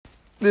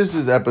This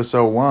is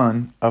episode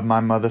 1 of my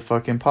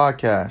motherfucking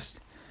podcast.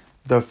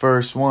 The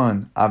first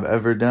one I've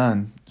ever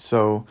done.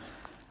 So,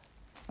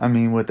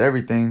 with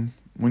everything,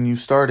 when you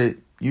start it,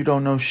 you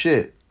don't know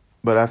shit.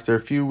 But after a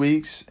few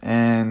weeks,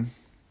 and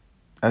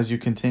as you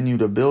continue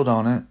to build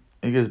on it,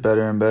 it gets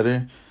better and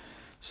better.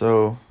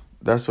 So,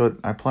 that's what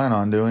I plan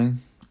on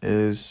doing,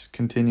 is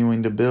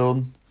continuing to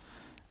build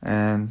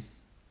and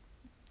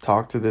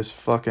talk to this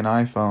fucking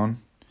iPhone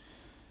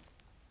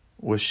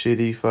with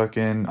shitty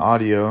fucking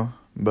audio.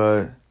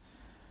 But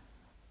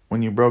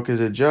when you broke as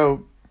a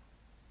joke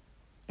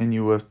and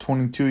you a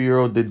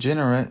 22-year-old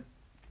degenerate,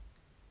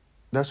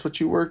 that's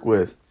what you work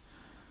with.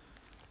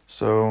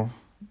 So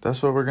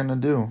that's what we're going to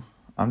do.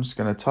 I'm just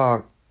going to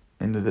talk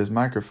into this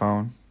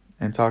microphone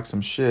and talk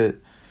some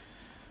shit.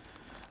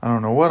 I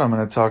don't know what I'm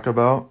going to talk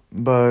about,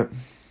 but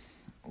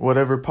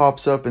whatever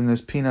pops up in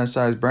this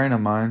peanut-sized brain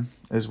of mine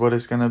is what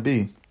it's going to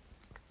be.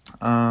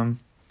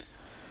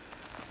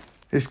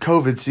 It's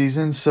COVID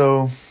season,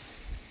 so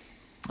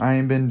I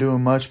ain't been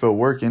doing much but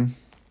working,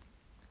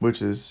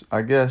 which is,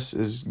 I guess,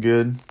 is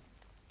good.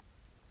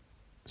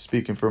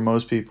 Speaking for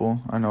most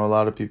people, I know a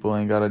lot of people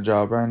ain't got a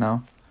job right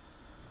now.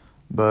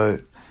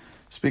 But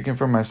speaking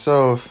for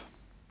myself,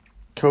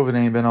 COVID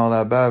ain't been all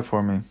that bad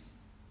for me.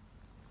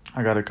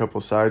 I got a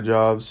couple side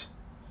jobs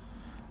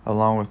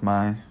along with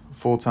my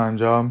full-time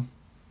job.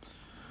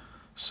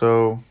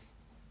 So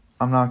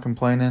I'm not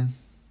complaining.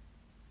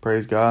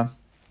 Praise God.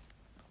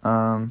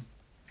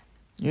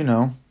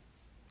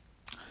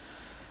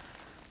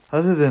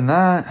 Other than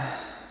that,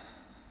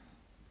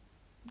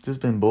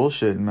 just been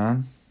bullshitting,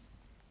 man.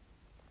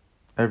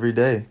 Every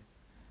day.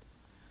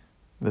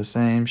 The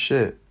same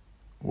shit.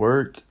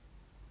 Work,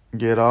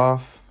 get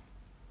off,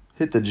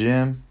 hit the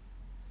gym.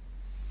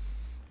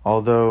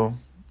 Although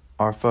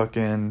our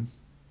fucking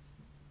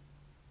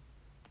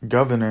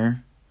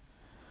governor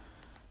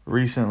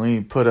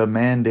recently put a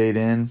mandate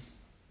in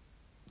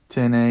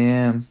 10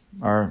 a.m.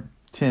 or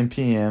 10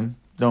 p.m.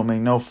 Don't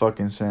make no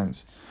fucking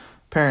sense.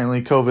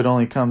 Apparently, COVID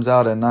only comes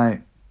out at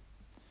night.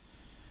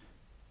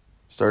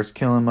 Starts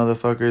killing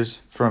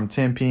motherfuckers from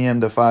 10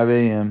 p.m. to 5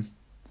 a.m.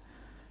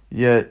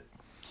 Yet,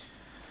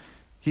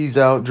 he's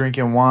out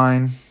drinking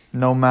wine,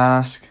 no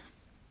mask.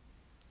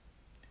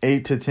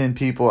 8 to 10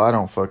 people, I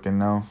don't fucking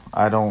know.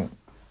 I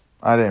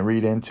didn't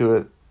read into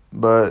it.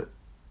 But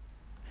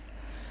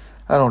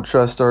I don't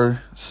trust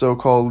our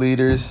so-called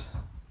leaders.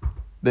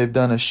 They've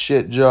done a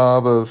shit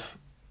job of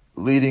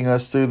leading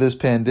us through this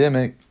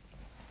pandemic.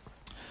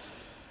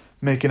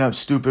 Making up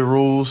stupid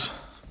rules,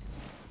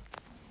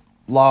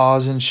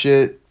 laws and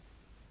shit.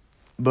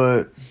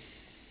 But,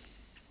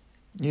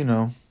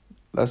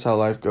 that's how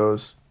life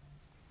goes.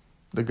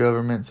 The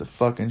government's a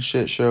fucking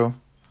shit show.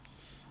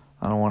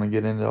 I don't want to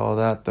get into all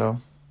that, though.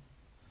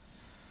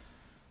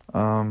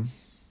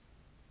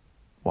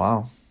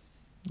 Wow.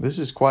 This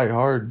is quite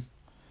hard.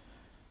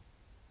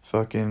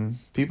 Fucking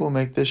people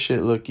make this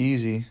shit look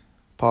easy,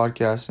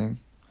 podcasting.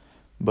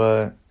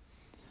 But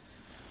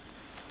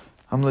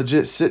I'm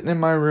legit sitting in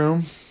my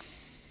room.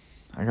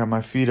 I got my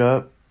feet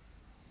up.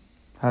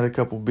 Had a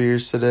couple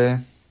beers today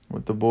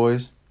with the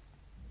boys.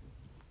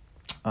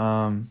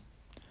 And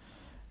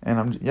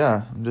I'm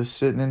just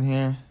sitting in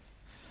here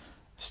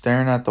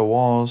staring at the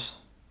walls,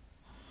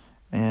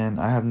 and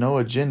I have no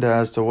agenda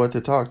as to what to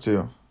talk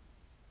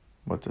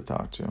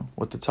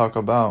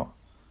about.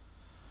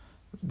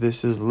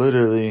 This is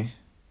literally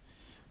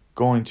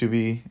going to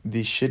be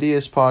the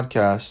shittiest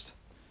podcast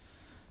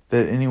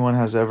that anyone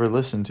has ever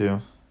listened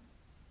to.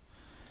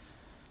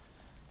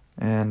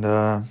 And,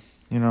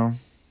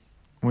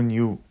 when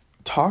you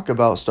talk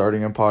about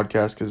starting a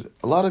podcast, because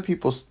a lot of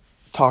people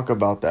talk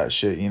about that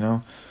shit,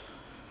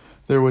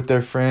 They're with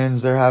their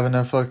friends, they're having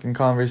a fucking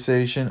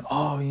conversation.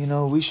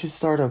 Oh, we should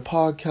start a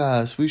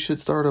podcast.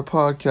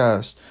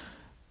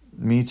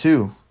 Me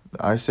too.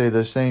 I say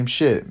the same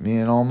shit, me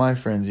and all my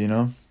friends,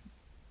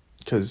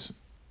 Because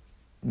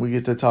we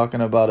get to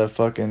talking about a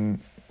fucking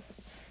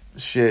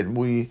shit.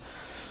 We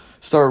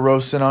start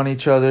roasting on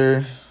each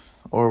other,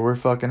 or we're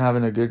fucking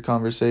having a good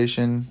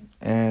conversation,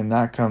 and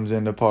that comes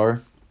into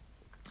par.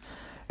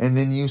 And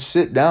then you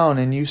sit down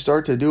and you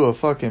start to do a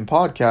fucking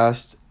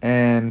podcast,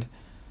 and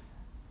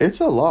it's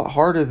a lot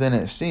harder than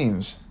it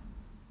seems.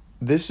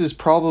 This is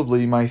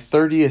probably my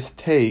 30th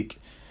take,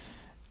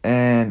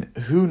 and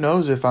who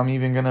knows if I'm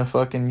even gonna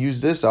fucking use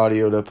this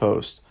audio to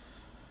post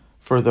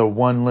for the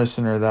one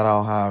listener that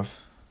I'll have.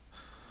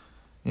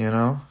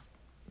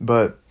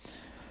 But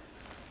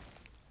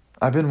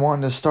I've been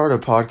wanting to start a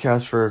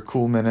podcast for a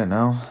cool minute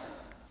now,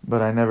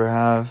 but I never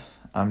have.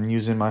 I'm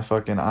using my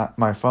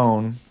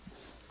phone,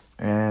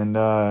 and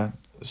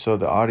so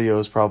the audio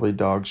is probably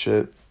dog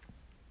shit.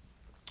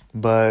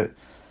 But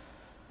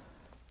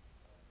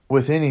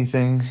with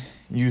anything,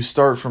 you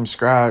start from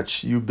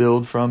scratch, you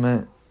build from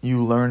it, you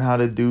learn how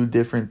to do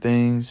different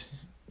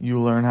things, you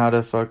learn how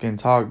to fucking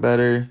talk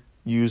better,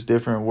 use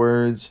different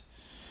words,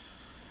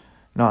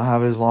 not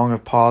have as long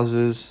of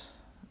pauses,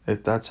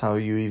 if that's how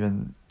you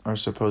even are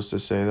supposed to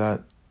say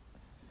that.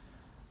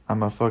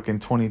 I'm a fucking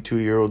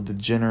 22-year-old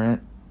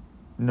degenerate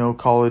no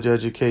college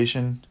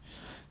education.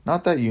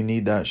 Not that you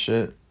need that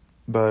shit,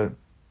 but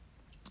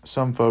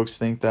some folks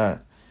think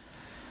that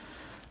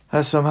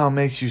somehow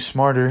makes you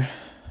smarter,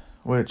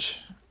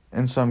 which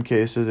in some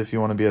cases, if you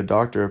want to be a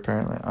doctor,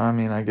 apparently, I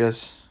mean, I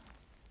guess,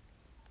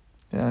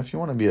 yeah, if you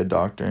want to be a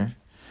doctor,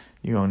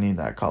 you don't need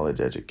that college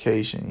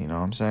education, you know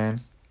what I'm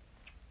saying?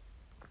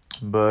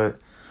 But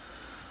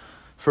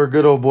for a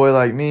good old boy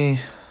like me,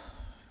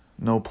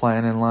 no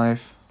plan in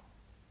life,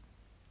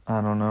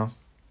 I don't know.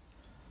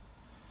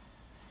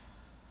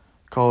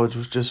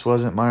 College just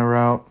wasn't my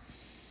route.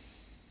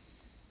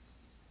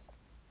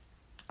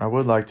 I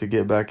would like to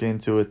get back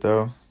into it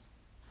though,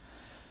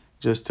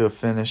 just to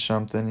finish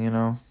something, you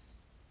know.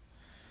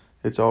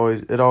 It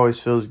always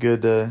feels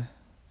good to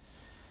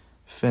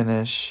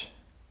finish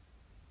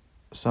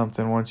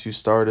something once you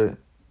start it,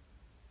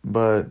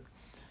 but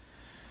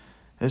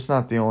it's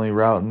not the only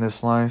route in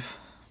this life.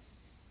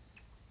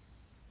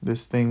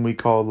 This thing we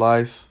call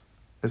life,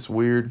 it's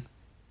weird.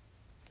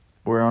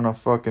 We're on a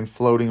fucking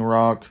floating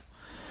rock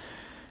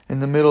in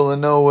the middle of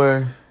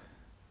nowhere,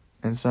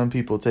 and some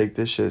people take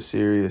this shit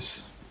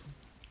serious.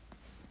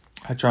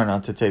 I try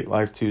not to take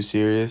life too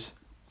serious.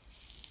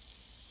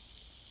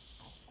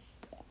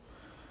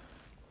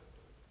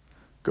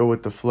 Go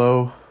with the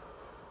flow.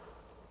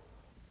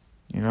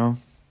 You know?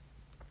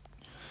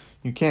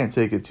 You can't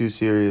take it too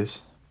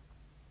serious.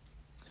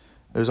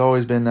 There's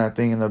always been that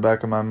thing in the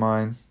back of my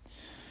mind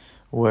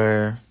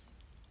where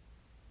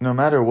no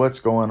matter what's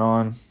going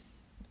on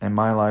in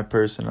my life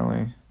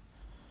personally,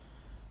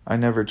 I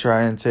never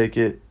try and take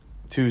it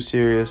too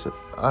serious.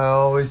 I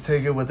always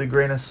take it with a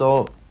grain of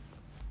salt.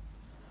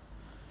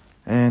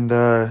 And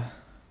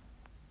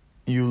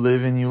you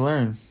live and you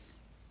learn.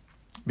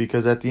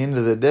 Because at the end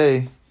of the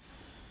day,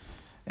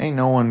 ain't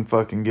no one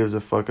fucking gives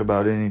a fuck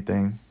about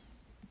anything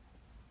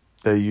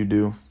that you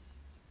do.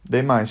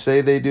 They might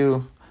say they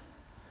do,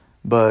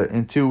 but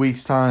in 2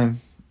 weeks'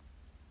 time,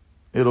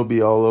 it'll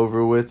be all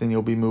over with and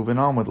you'll be moving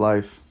on with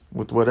life,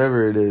 with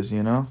whatever it is,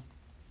 you know?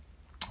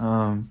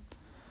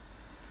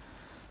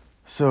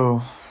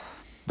 So,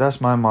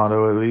 that's my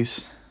motto at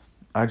least.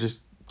 I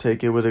just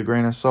take it with a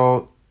grain of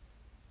salt.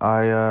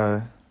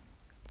 I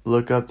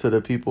look up to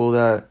the people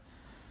that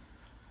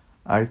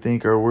I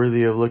think are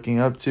worthy of looking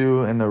up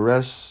to, and the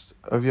rest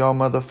of y'all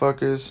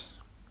motherfuckers,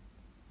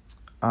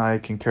 I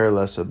can care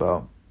less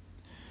about.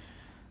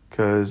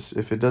 Because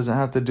if it doesn't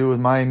have to do with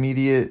my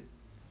immediate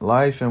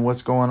life and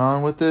what's going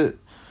on with it,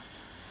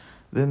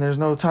 then there's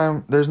no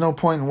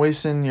point in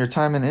wasting your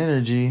time and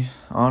energy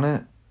on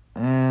it,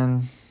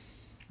 and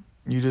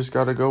you just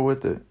gotta go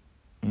with it,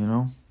 you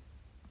know?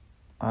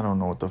 I don't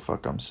know what the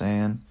fuck I'm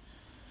saying.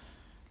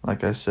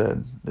 Like I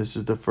said, this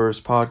is the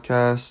first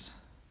podcast,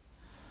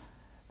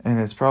 and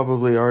it's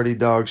probably already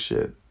dog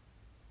shit.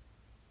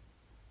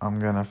 I'm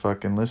gonna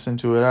fucking listen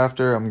to it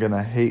after. I'm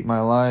gonna hate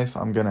my life.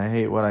 I'm gonna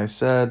hate what I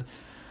said.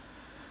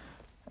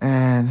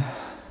 And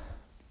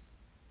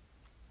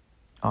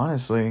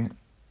honestly,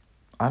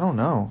 I don't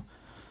know.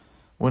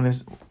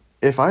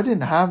 If I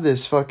didn't have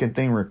this fucking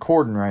thing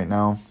recording right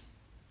now,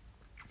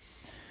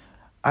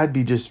 I'd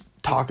be just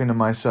talking to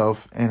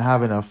myself and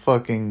having a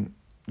fucking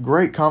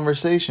great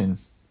conversation.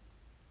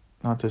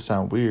 Not to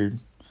sound weird,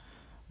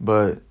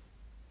 but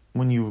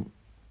when you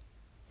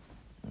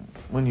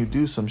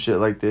do some shit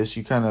like this,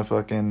 you kind of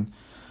fucking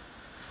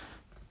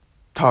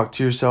talk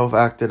to yourself,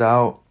 not act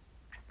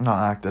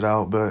it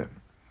out, but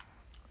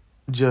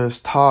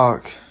just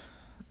talk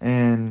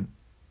and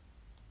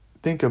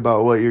think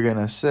about what you're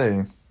gonna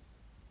say.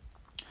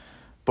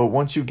 But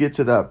once you get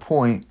to that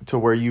point to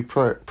where you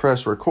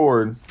press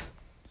record,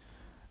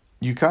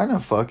 you kind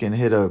of fucking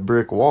hit a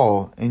brick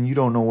wall and you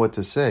don't know what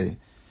to say.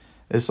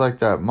 It's like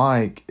that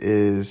mic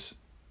is,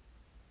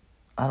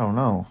 I don't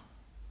know.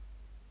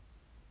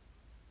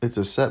 It's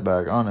a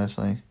setback,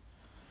 honestly.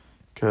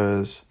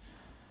 Because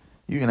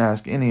you can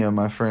ask any of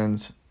my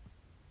friends.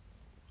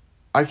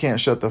 I can't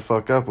shut the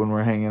fuck up when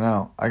we're hanging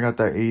out. I got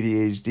that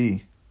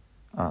ADHD.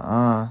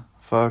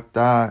 Fuck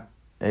that.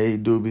 Hey,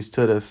 doobies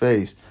to the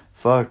face.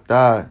 Fuck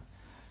that.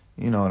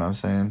 You know what I'm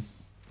saying.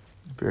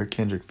 If you're a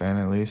Kendrick fan,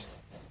 at least.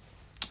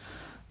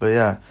 But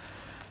yeah,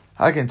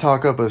 I can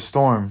talk up a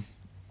storm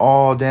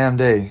all damn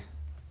day.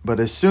 But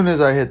as soon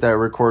as I hit that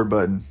record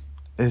button,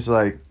 it's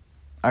like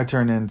I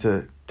turn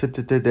into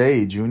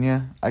today,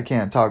 Junior. I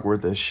can't talk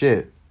worth a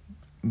shit.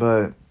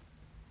 But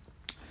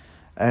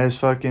as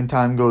fucking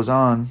time goes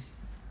on,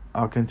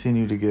 I'll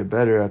continue to get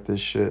better at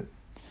this shit.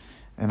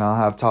 And I'll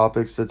have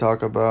topics to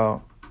talk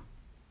about.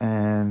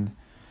 And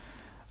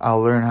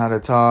I'll learn how to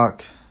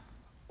talk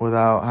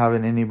without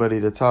having anybody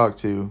to talk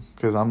to.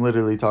 Because I'm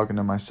literally talking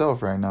to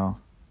myself right now.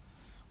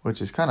 Which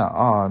is kind of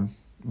odd.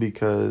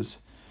 Because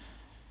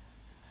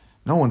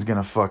no one's going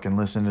to fucking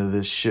listen to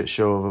this shit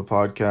show of a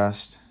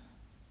podcast.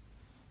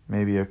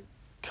 Maybe a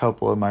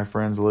couple of my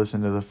friends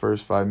listen to the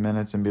first 5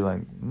 minutes and be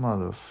like,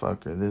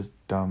 motherfucker, this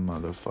dumb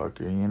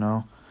motherfucker, you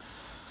know?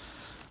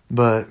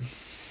 But,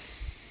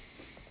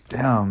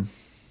 damn.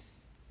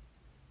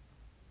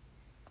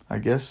 I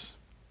guess,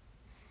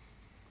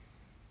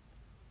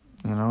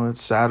 you know,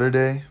 it's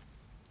Saturday.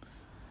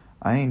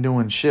 I ain't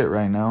doing shit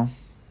right now.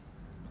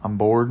 I'm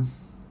bored.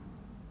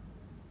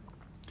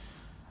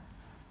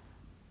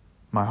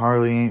 My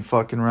Harley ain't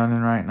fucking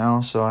running right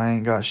now, so I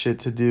ain't got shit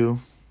to do.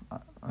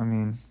 I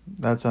mean,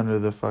 that's under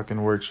the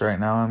fucking works right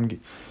now. I'm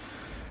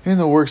in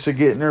the works of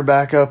getting her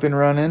back up and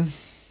running.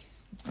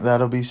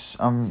 That'll be...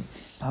 I'm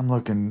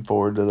looking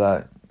forward to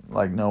that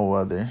like no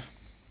other.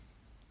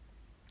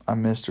 I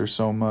missed her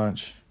so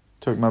much.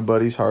 Took my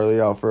buddy's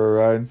Harley out for a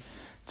ride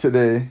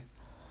today,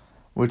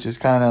 which is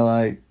kind of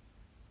like,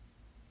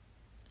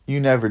 you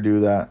never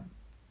do that.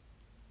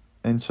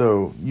 And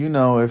so,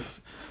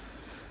 if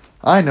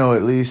I know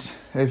at least,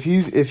 if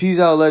he's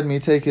out letting me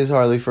take his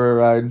Harley for a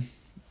ride,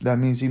 that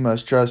means he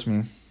must trust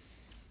me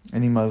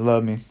and he must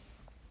love me,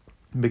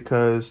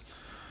 because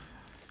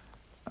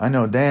I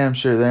know damn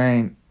sure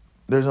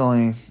there's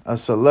only a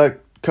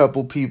select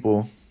couple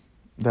people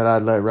that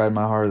I'd let ride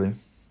my Harley.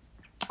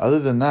 Other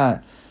than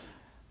that,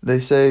 they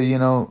say,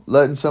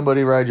 letting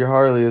somebody ride your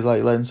Harley is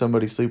like letting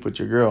somebody sleep with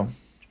your girl.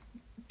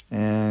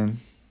 And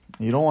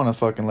you don't want to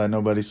fucking let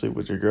nobody sleep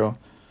with your girl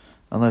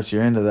unless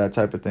you're into that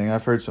type of thing.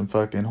 I've heard some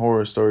fucking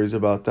horror stories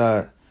about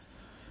that.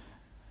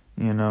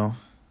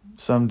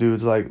 Some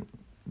dudes like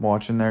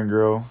watching their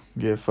girl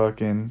get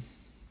fucking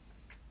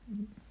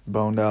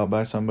boned out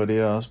by somebody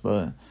else,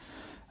 but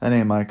that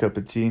ain't my cup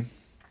of tea.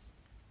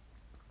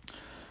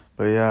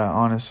 But yeah,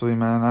 honestly,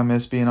 man, I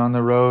miss being on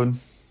the road,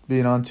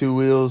 being on two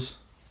wheels,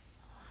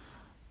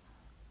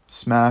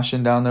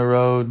 smashing down the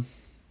road.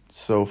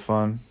 So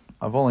fun.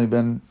 I've only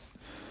been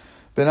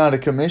out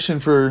of commission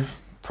for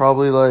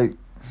probably like,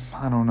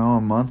 I don't know,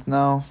 a month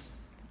now,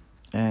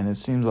 and it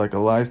seems like a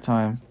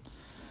lifetime.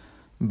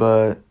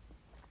 But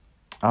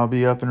I'll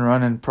be up and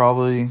running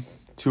probably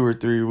 2 or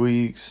 3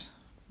 weeks.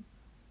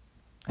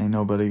 Ain't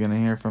nobody gonna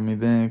hear from me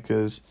then,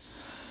 because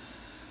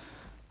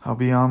I'll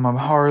be on my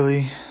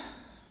Harley,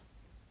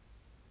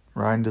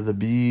 riding to the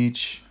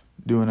beach,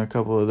 doing a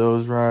couple of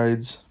those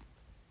rides,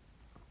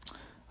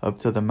 up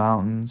to the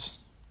mountains.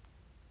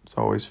 It's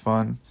always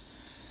fun.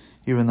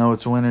 Even though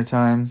it's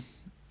wintertime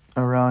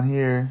around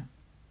here,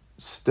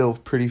 it's still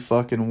pretty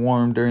fucking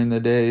warm during the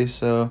day.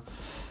 So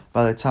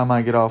by the time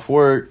I get off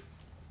work,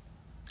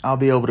 I'll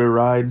be able to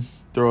ride,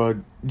 throw a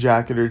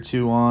jacket or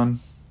two on.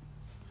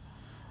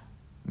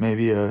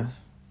 Maybe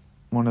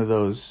one of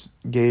those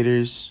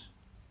gaiters,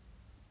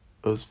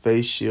 those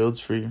face shields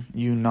for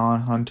you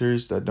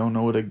non-hunters that don't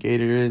know what a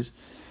gaiter is.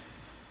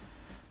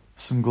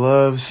 Some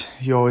gloves.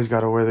 You always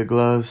got to wear the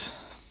gloves.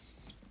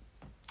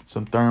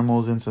 Some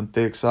thermals and some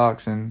thick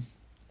socks, and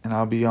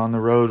I'll be on the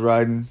road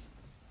riding.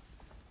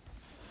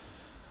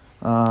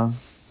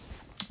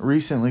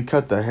 Recently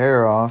cut the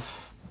hair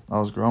off. I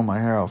was growing my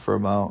hair out for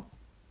about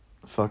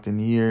a fucking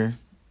year.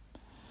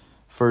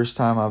 First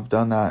time I've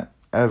done that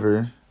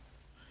ever.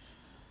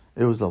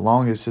 It was the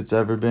longest it's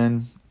ever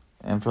been.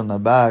 And from the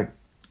back,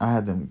 I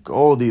had them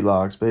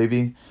Goldilocks,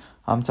 baby.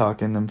 I'm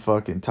talking them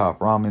fucking top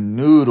ramen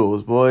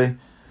noodles, boy.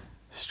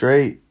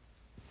 Straight,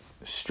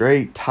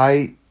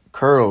 tight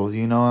curls,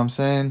 you know what I'm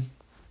saying?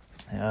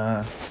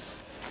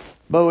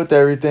 But with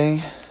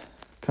everything,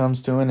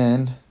 comes to an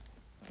end.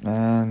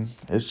 And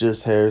it's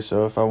just hair,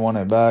 so if I want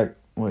it back,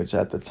 which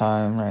at the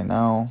time, right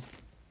now,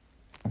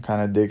 I'm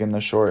kind of digging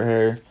the short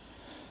hair.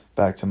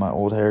 Back to my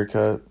old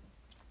haircut.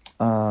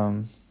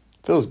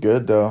 Feels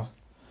good, though.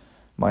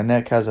 My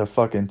neck has a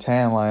fucking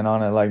tan line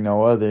on it like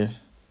no other.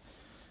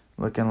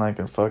 Looking like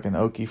a fucking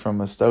Okie from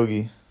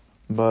Muskogee.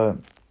 But,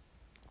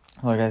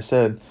 like I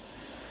said,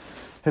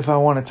 if I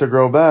want it to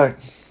grow back,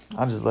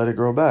 I'll just let it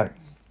grow back.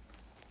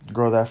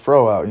 Grow that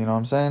fro out, you know what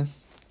I'm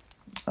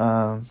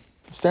saying?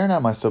 Staring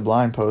at my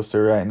Sublime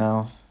poster right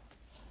now.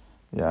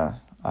 Yeah,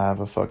 I have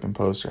a fucking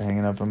poster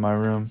hanging up in my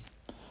room.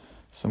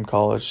 Some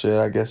college shit.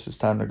 I guess it's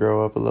time to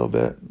grow up a little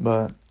bit.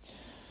 But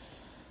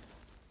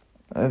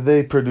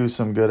they produce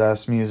some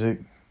good-ass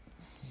music.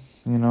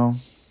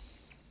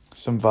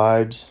 Some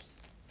vibes.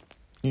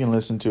 You can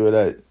listen to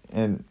it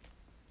in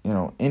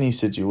any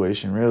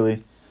situation,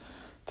 really.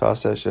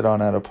 Toss that shit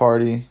on at a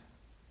party.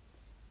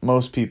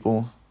 Most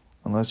people,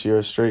 unless you're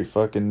a straight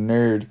fucking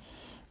nerd,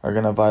 are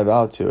gonna vibe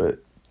out to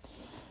it.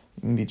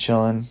 You can be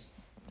chilling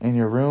in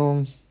your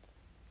room,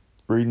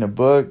 reading a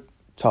book,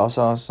 toss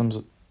on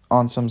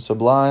some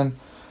Sublime,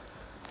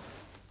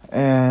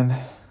 and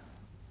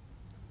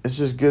it's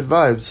just good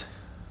vibes,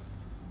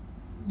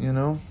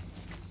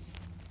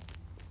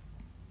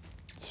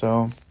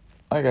 So,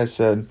 like I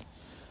said,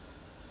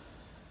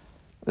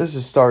 this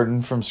is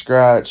starting from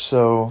scratch,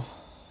 so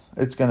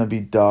it's going to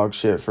be dog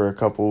shit for a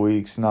couple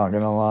weeks, not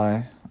going to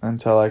lie,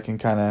 until I can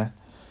kind of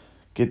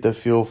get the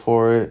feel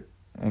for it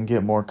and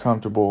get more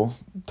comfortable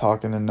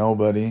talking to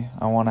nobody.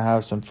 I want to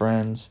have some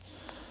friends,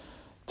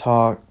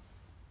 talk.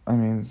 I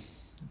mean,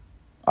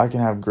 I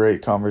can have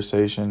great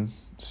conversation,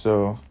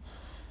 so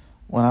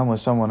when I'm with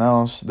someone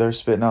else, they're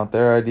spitting out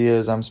their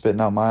ideas, I'm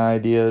spitting out my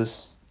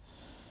ideas.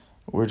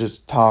 We're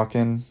just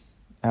talking,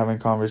 having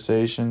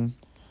conversation.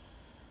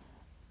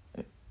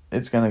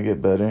 It's going to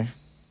get better.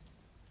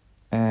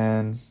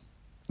 And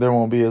there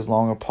won't be as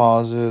long of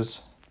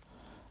pauses.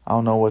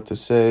 I'll know what to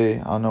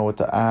say. I'll know what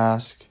to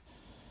ask.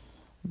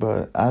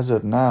 But as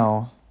of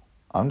now,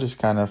 I'm just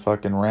kind of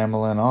fucking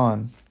rambling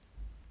on,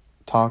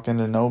 talking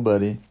to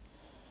nobody,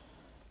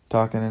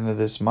 talking into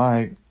this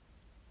mic.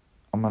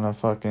 I'm gonna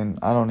fucking,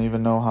 I don't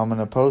even know how I'm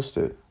gonna post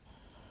it,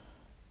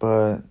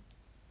 but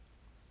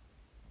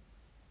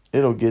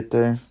it'll get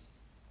there.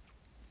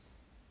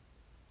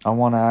 I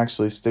want to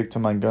actually stick to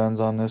my guns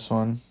on this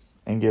one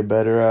and get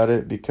better at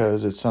it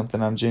because it's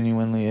something I'm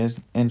genuinely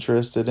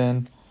interested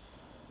in.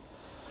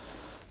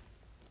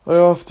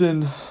 I'll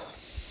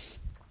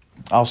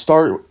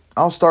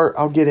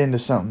get into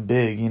something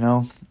big, you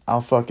know?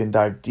 I'll fucking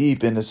dive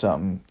deep into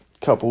something,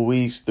 couple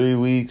weeks, 3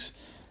 weeks,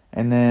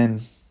 and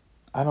then,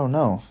 I don't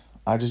know,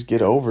 I just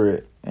get over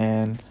it,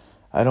 and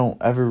I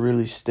don't ever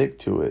really stick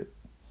to it,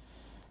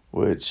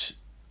 which,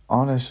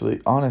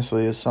 honestly,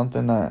 is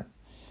something that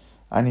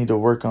I need to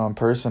work on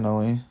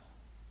personally,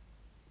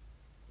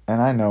 and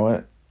I know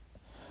it.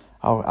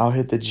 I'll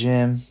hit the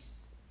gym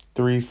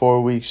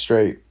 3-4 weeks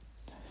straight.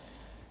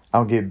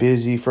 I'll get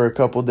busy for a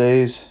couple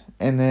days,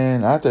 and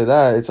then after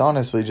that, it's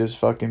honestly just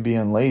fucking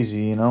being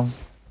lazy, you know?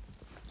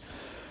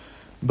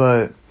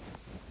 But,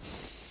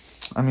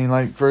 I mean,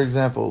 like, for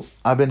example,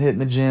 I've been hitting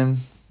the gym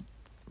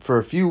for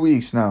a few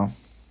weeks now.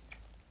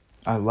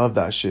 I love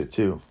that shit,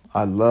 too.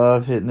 I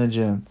love hitting the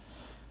gym.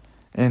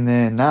 And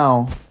then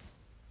now,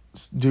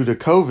 due to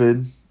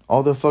COVID,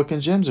 all the fucking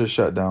gyms are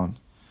shut down.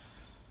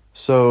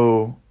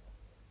 So,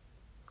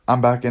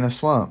 I'm back in a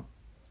slump.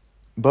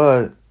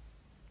 But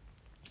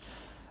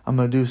I'm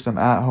going to do some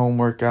at-home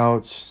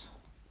workouts,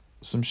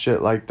 some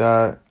shit like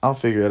that. I'll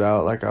figure it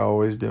out like I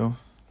always do.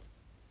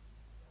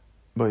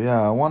 But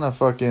yeah, I want to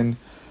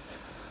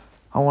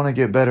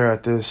get better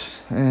at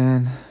this.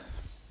 And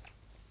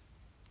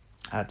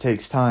that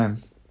takes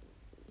time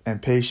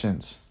and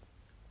patience.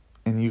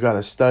 And you got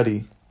to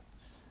study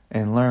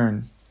and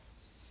learn,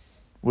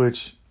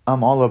 which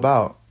I'm all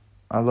about.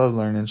 I love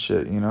learning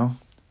shit, you know?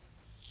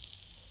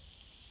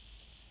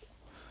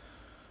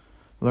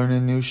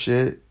 Learning new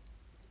shit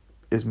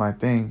is my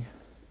thing.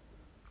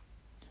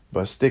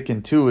 But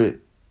sticking to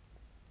it,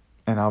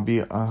 and I'll be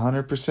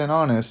 100%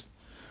 honest,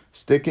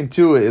 sticking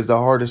to it is the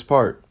hardest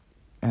part.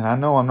 And I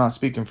know I'm not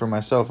speaking for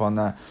myself on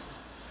that.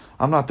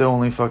 I'm not the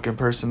only fucking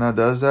person that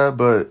does that,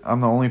 but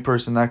I'm the only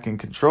person that can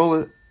control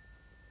it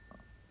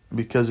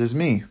because it's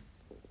me.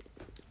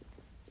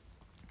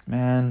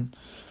 Man,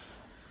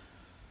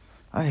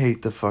 I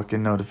hate the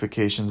fucking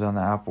notifications on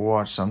the Apple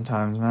Watch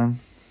sometimes, man.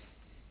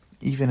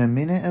 Even a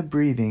minute of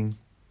breathing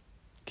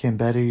can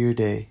better your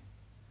day.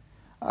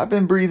 I've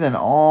been breathing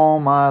all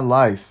my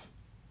life.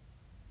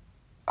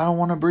 I don't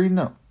want to breathe,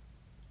 no.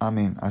 I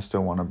mean, I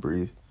still want to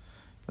breathe.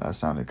 That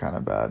sounded kind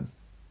of bad.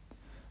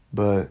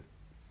 But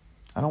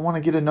I don't want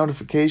to get a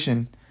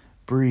notification.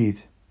 Breathe.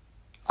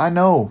 I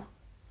know.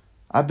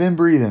 I've been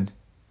breathing.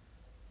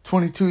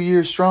 22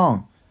 years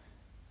strong.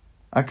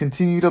 I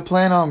continue to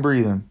plan on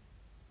breathing.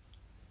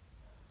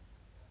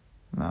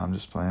 No, I'm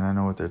just playing. I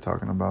know what they're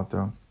talking about,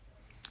 though.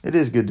 It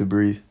is good to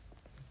breathe.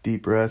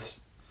 Deep breaths.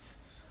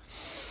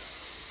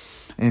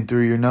 In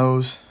through your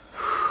nose.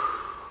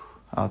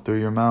 Out through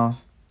your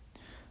mouth.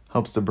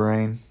 Helps the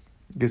brain.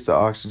 Gets the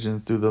oxygen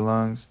through the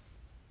lungs.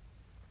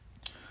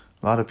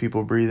 A lot of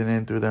people breathing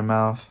in through their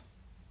mouth.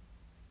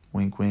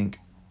 Wink, wink.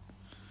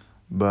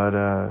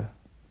 But,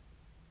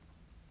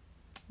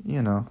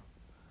 you know.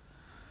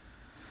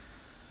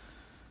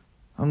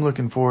 I'm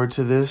looking forward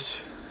to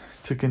this.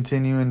 To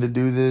continuing to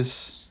do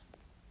this.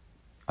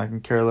 I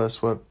can care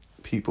less what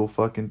people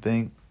fucking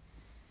think.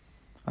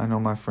 I know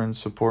my friends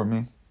support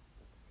me.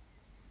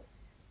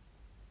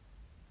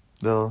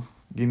 They'll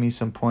give me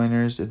some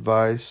pointers,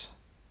 advice.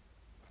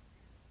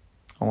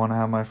 I want to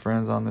have my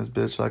friends on this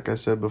bitch, like I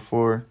said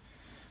before,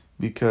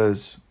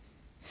 because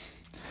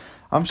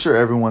I'm sure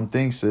everyone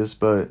thinks this,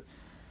 but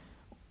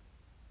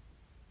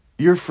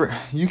you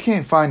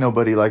can't find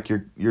nobody like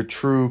your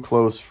true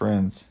close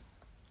friends.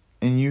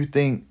 And you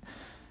think,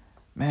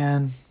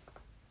 man,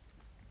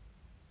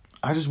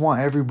 I just want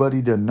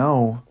everybody to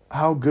know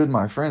how good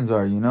my friends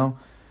are, you know?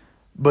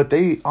 But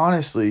they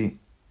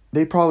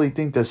probably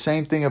think the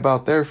same thing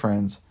about their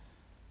friends.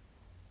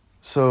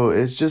 So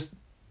it's just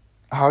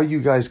how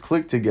you guys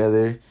click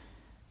together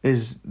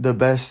is the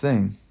best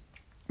thing.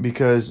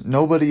 Because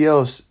nobody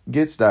else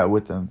gets that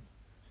with them.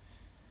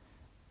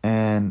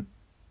 And,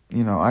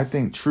 you know, I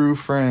think true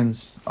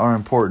friends are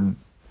important.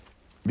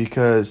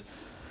 Because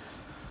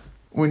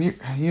when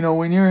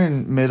you're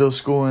in middle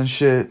school and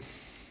shit,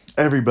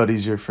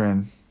 everybody's your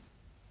friend.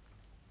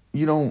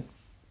 You don't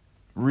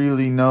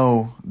really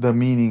know the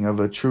meaning of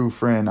a true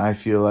friend, I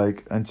feel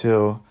like,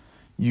 until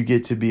you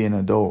get to be an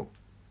adult.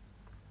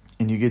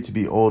 And you get to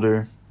be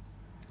older.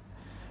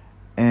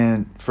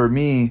 And for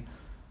me,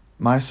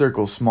 my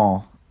circle's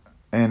small.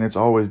 And it's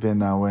always been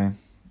that way.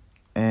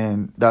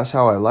 And that's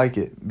how I like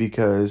it.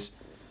 Because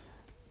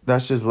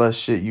that's just less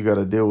shit you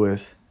gotta deal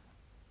with.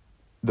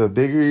 The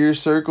bigger your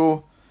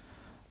circle,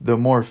 the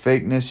more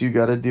fakeness you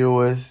gotta deal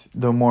with.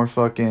 The more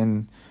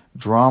fucking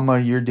drama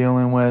you're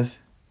dealing with.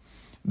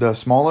 The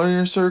smaller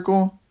your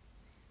circle,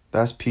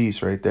 that's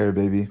peace right there,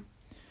 baby.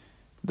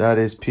 That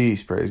is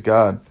peace, praise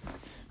God.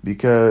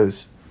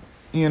 Because,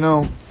 you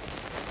know,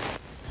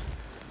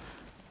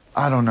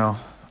 I don't know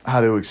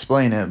how to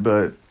explain it,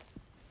 but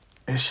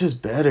it's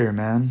just better,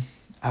 man.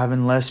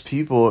 Having less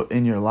people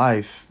in your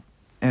life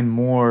and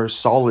more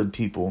solid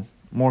people.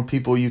 More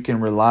people you can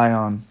rely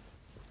on.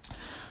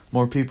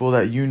 More people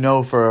that you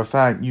know for a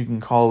fact you can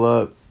call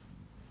up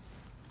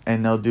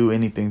and they'll do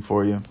anything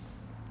for you.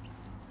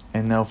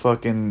 And they'll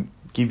fucking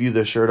give you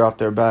the shirt off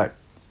their back.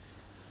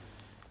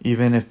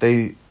 Even if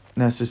they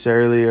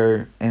necessarily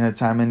are in a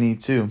time of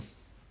need too.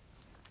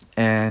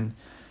 And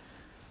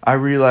I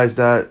realized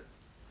that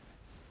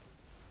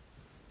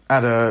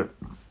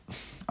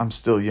I'm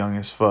still young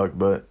as fuck,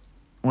 but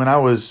when I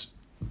was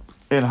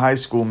in high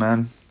school,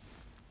 man,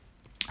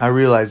 I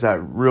realized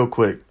that real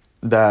quick,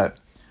 that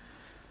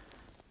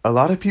a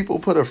lot of people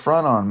put a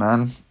front on,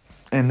 man,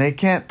 and they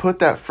can't put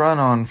that front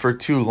on for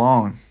too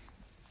long.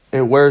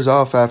 It wears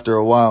off after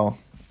a while,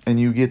 and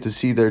you get to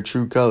see their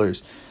true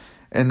colors,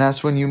 and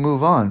that's when you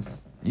move on.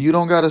 You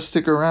don't gotta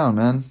stick around,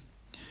 man.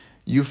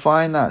 You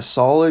find that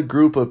solid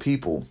group of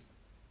people,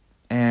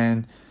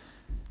 and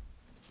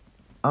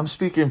I'm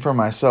speaking for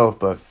myself,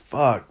 but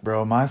fuck,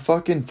 bro, my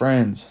fucking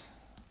friends,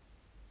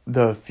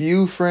 the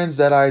few friends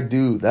that I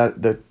do,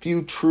 the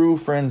few true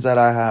friends that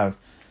I have,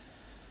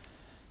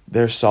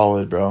 they're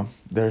solid, bro.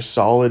 They're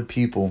solid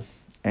people,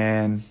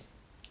 and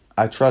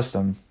I trust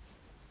them.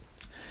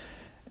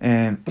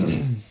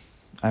 And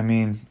I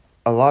mean,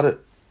 I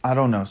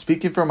don't know.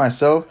 Speaking for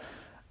myself,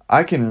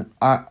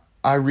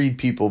 I read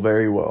people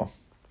very well.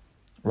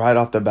 Right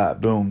off the bat,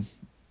 boom.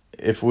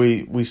 If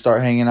we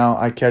start hanging out,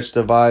 I catch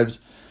the vibes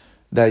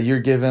that you're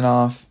giving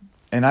off,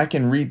 and I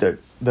can read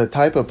the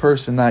type of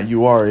person that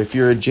you are. If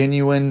you're a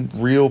genuine,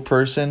 real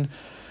person,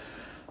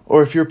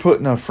 or if you're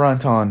putting a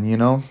front on, you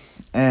know?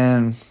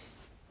 And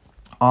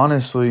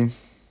honestly,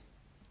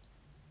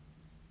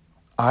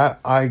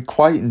 I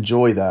quite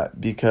enjoy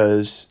that,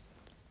 because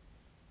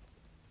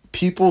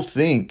people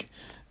think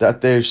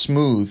that they're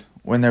smooth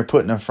when they're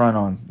putting a front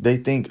on. They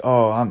think,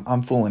 oh,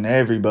 I'm fooling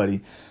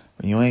everybody.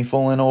 You ain't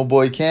fooling old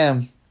boy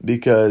Cam,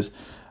 because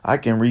I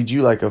can read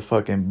you like a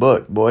fucking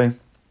book, boy.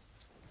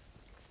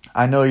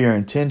 I know your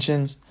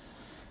intentions.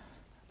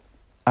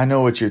 I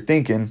know what you're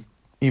thinking,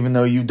 even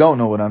though you don't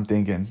know what I'm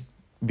thinking,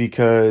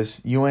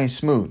 because you ain't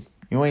smooth.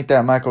 You ain't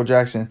that Michael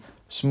Jackson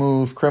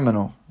smooth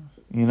criminal,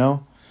 you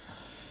know?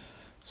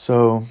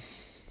 So,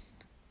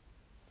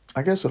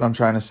 I guess what I'm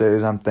trying to say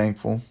is I'm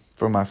thankful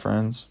for my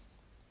friends,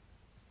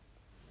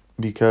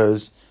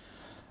 because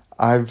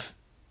I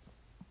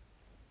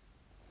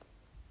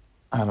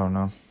don't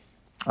know.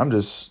 I'm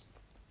just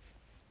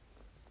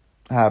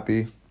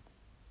happy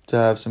to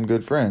have some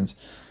good friends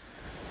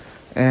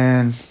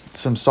and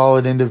some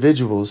solid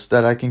individuals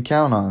that I can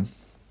count on,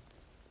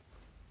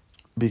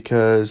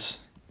 because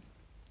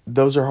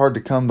those are hard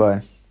to come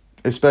by,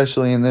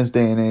 especially in this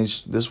day and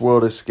age. This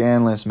world is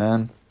scandalous,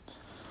 man.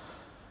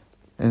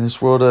 In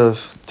this world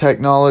of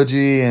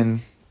technology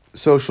and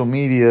social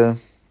media,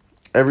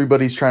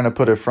 everybody's trying to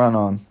put a front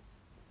on.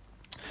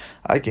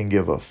 I can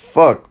give a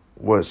fuck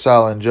what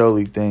Sal and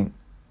Jolie think.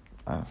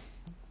 I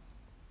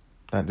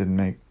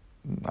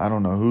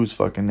don't know whose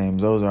fucking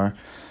names those are,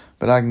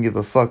 but I can give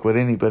a fuck what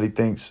anybody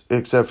thinks,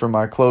 except for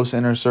my close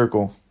inner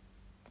circle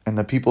and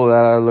the people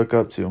that I look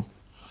up to.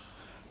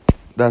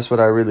 That's what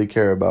I really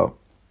care about.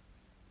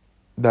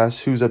 That's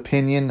whose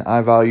opinion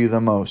I value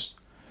the most.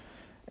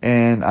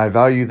 And I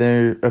value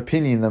their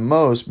opinion the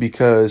most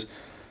because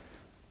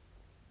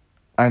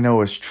I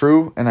know it's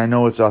true and I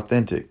know it's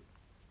authentic.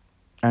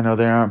 I know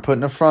they aren't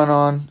putting a front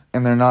on,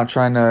 and they're not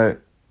trying to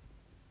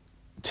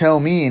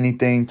tell me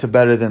anything to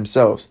better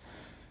themselves.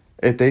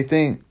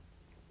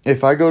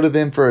 If I go to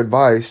them for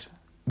advice,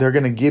 they're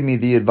going to give me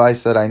the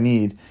advice that I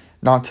need,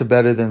 not to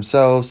better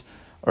themselves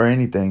or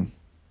anything.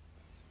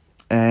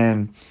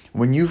 And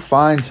when you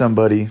find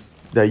somebody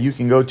that you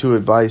can go to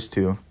advice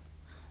to,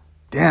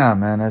 damn,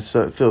 man, it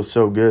feels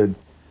so good.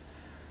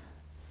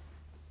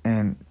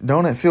 And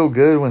don't it feel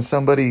good when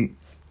somebody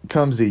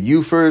comes to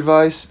you for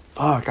advice?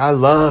 Fuck, I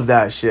love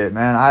that shit,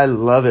 man. I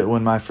love it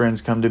when my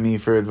friends come to me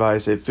for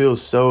advice. It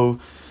feels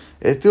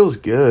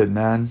good,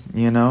 man,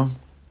 you know?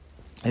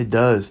 It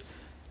does.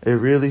 It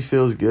really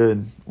feels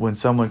good when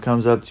someone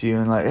comes up to you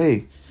and like,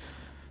 hey,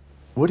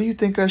 what do you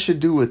think I should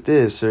do with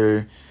this?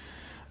 Or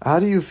how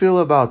do you feel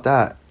about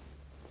that?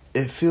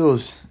 It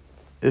feels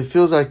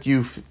like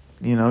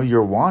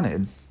you're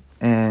wanted,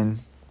 and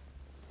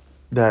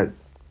that,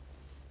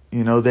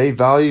 they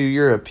value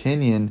your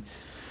opinion.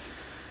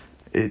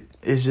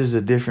 It's just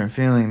a different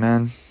feeling,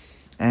 man.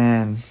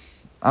 And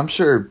I'm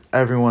sure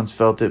everyone's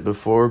felt it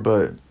before,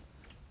 but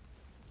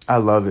I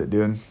love it,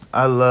 dude.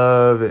 I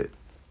love it.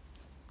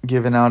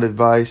 Giving out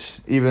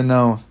advice, even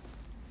though,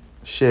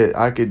 shit,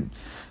 I could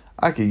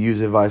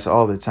use advice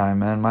all the time,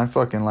 man. My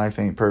fucking life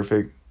ain't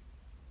perfect.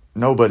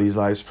 Nobody's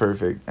life's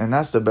perfect. And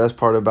that's the best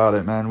part about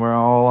it, man. We're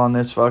all on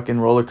this fucking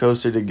roller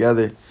coaster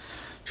together,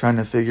 trying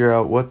to figure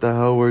out what the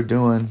hell we're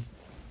doing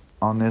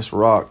on this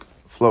rock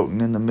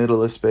floating in the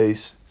middle of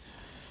space.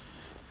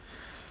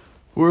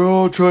 We're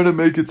all trying to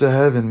make it to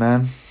heaven,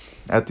 man,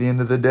 at the end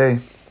of the day.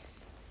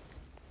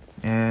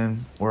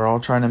 we're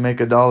all trying to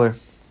make a dollar.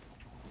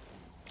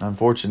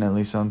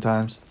 Unfortunately,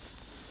 sometimes.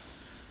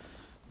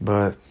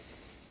 But,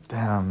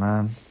 damn,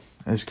 man.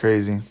 It's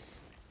crazy.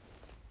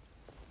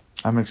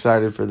 I'm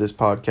excited for this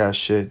podcast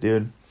shit,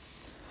 dude.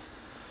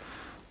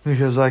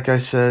 Because, like I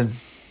said,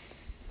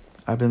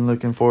 I've been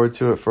looking forward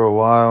to it for a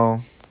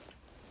while.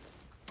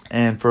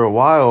 And for a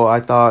while, I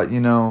thought,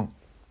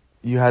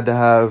 you had to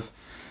have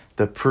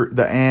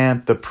the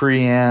amp, the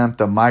preamp,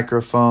 the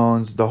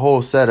microphones, the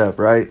whole setup,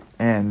 right?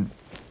 And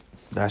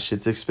that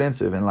shit's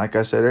expensive. And like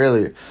I said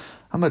earlier,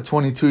 I'm a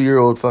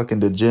 22-year-old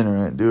fucking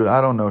degenerate, dude. I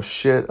don't know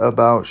shit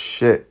about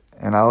shit.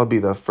 And I'll be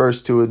the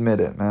first to admit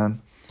it,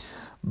 man.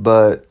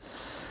 But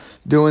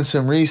doing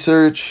some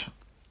research,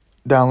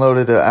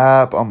 downloaded an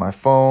app on my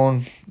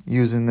phone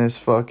using this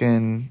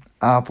fucking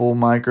Apple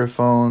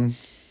microphone.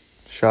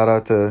 Shout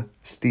out to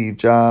Steve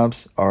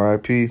Jobs,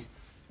 R.I.P.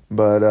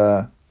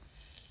 But,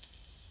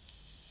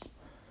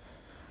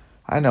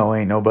 I know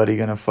ain't nobody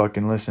gonna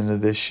fucking listen to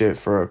this shit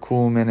for a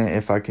cool minute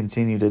if I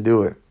continue to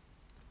do it.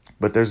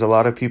 But there's a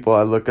lot of people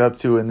I look up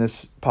to in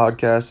this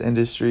podcast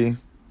industry,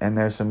 and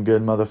there's some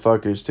good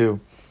motherfuckers too,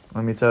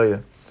 let me tell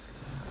you.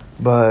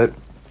 But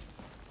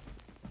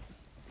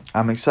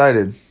I'm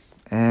excited,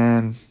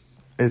 and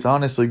it's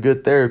honestly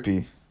good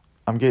therapy.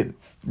 I'm getting,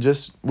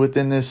 just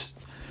within this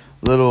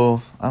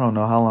little, I don't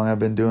know how long I've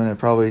been doing it,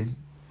 probably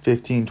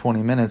 15,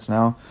 20 minutes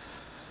now,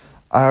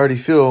 I already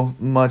feel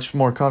much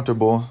more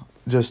comfortable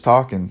just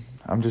talking.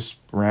 I'm just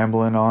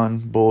rambling on,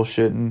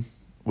 bullshitting,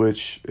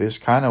 which is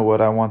kind of what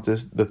I want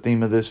the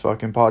theme of this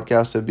fucking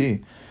podcast to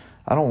be.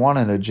 I don't want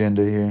an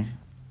agenda here.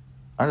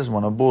 I just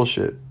want to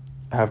bullshit.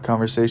 Have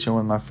conversation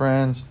with my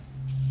friends.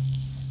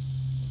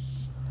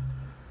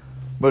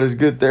 But it's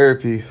good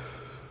therapy.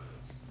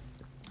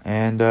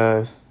 And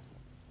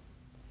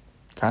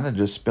kind of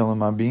just spilling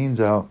my beans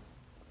out,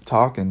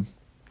 talking.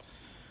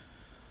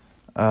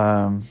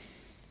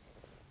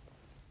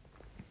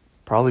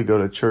 Probably go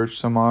to church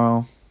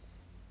tomorrow.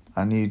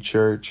 I need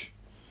church.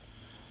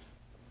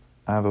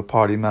 I have a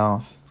potty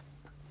mouth.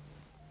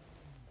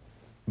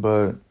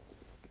 But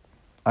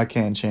I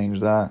can't change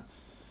that.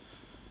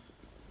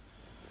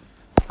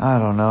 I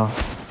don't know.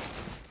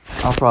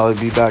 I'll probably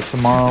be back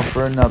tomorrow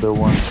for another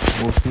one.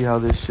 We'll see how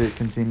this shit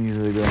continues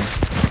to go.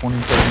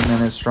 27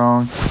 minutes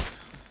strong.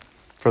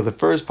 For the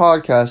first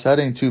podcast, that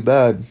ain't too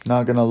bad.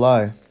 Not gonna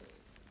lie.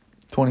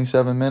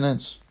 27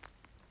 minutes.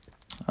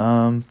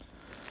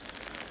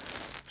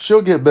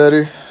 She'll get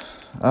better.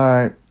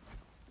 Alright.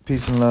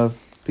 Peace and love.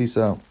 Peace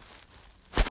out.